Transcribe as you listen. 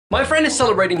My friend is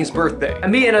celebrating his birthday,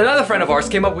 and me and another friend of ours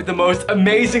came up with the most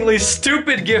amazingly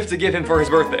stupid gift to give him for his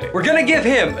birthday. We're gonna give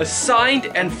him a signed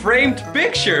and framed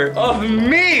picture of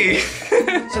me.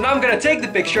 So now I'm gonna take the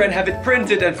picture and have it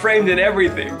printed and framed and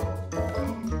everything.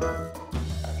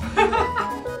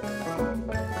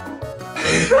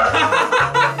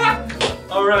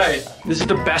 Alright, this is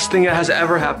the best thing that has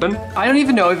ever happened. I don't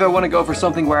even know if I want to go for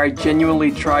something where I genuinely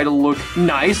try to look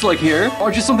nice, like here,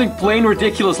 or just something plain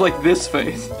ridiculous like this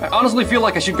face. I honestly feel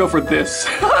like I should go for this.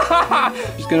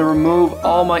 Just gonna remove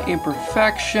all my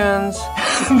imperfections,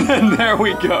 and then there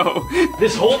we go.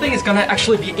 This whole thing is gonna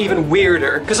actually be even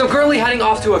weirder, because I'm currently heading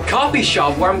off to a copy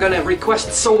shop where I'm gonna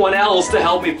request someone else to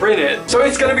help me print it. So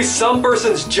it's gonna be some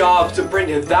person's job to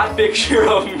print that picture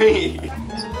of me.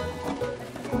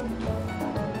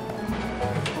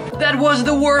 That was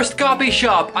the worst copy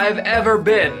shop I've ever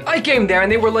been. I came there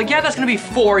and they were like, yeah, that's gonna be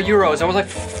 €4. I was like,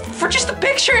 for just a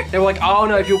picture? They were like, oh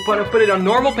no, if you put it on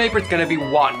normal paper, it's gonna be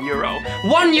 €1.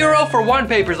 €1 for one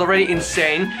paper is already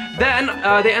insane. Then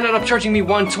they ended up charging me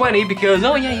 $1.20 because,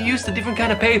 oh yeah, you used a different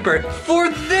kind of paper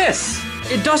for this.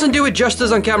 It doesn't do it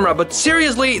justice on camera, but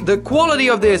seriously, the quality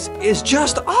of this is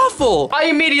just awful. I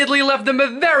immediately left them a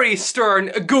very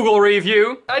stern Google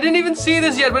review. I didn't even see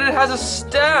this yet, but it has a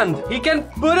stand. He can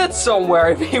put it somewhere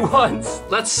if he wants.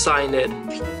 Let's sign it.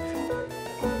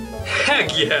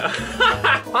 Heck yeah.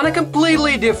 On a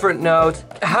completely different note,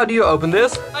 how do you open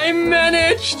this? I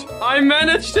managed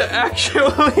to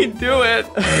actually do it.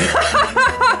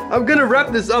 I'm gonna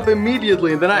wrap this up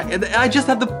immediately, and then I just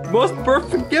have the most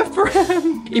perfect gift for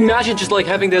him. Imagine just like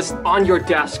having this on your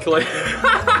desk, like.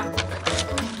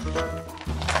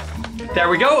 There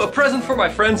we go, a present for my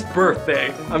friend's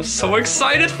birthday. I'm so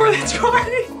excited for this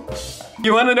party. Do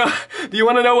you wanna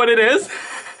know what it is?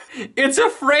 It's a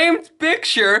framed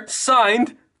picture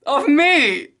signed of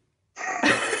me.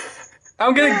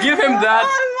 I'm gonna give him that.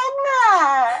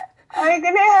 Are you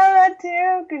gonna have that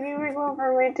too? Can you make one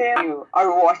for me too? You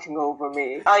are watching over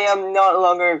me. I am no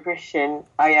longer a Christian.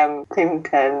 I am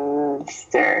Quinten.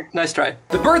 Nice try.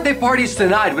 The birthday party is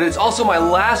tonight, but it's also my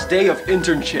last day of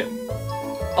internship.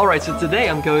 Alright, so today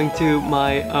I'm going to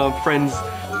my friend's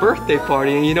birthday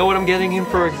party, and you know what I'm getting him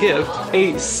for a gift?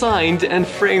 A signed and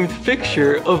framed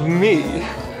picture of me.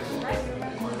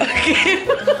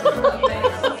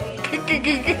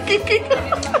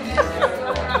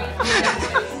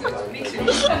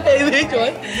 Hey, which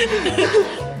one?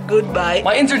 Goodbye.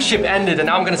 My internship ended, and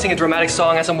now I'm gonna sing a dramatic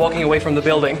song as I'm walking away from the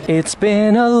building. It's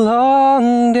been a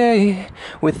long day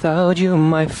without you,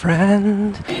 my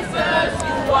friend. Jesus,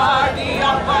 you are the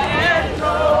Alpha and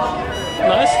Omega.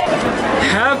 Nice.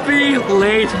 Happy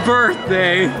late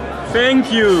birthday.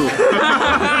 Thank you.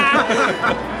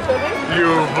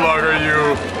 You vlogger,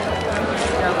 you.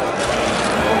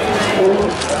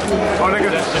 Oh, like a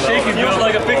shaky feels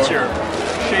like a picture.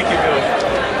 Shaky bill.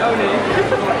 Oh, nee.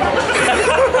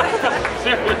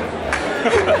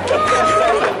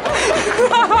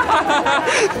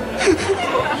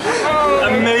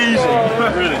 Amazing.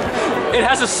 Really. It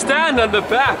has a stand on the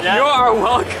back. Yeah. You are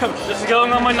welcome. This is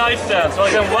going on my nightstand, so I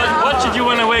can watch it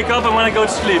when I wake up and when I go to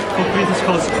sleep. Complete as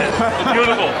possible.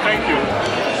 Beautiful. Thank you.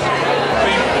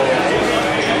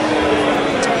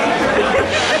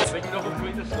 Weet je nog hoe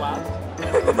Quinten slaapt?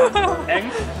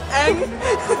 Eng? Eng?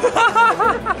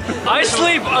 I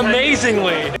sleep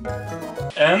amazingly.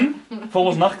 En,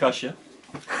 volgens nachtkastje.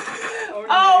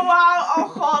 Oh wauw, oh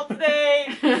god,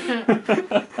 nee.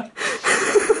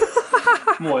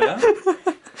 Mooi, hè?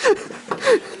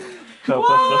 Zo,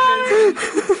 prachtig.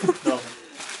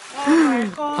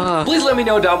 Please let me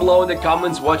know down below in the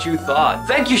comments what you thought.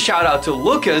 Thank you, shout out to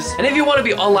Lucas. And if you want to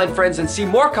be online friends and see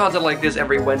more content like this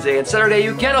every Wednesday and Saturday,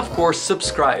 you can of course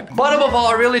subscribe. But above all,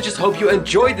 I really just hope you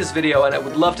enjoyed this video, and I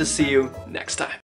would love to see you next time.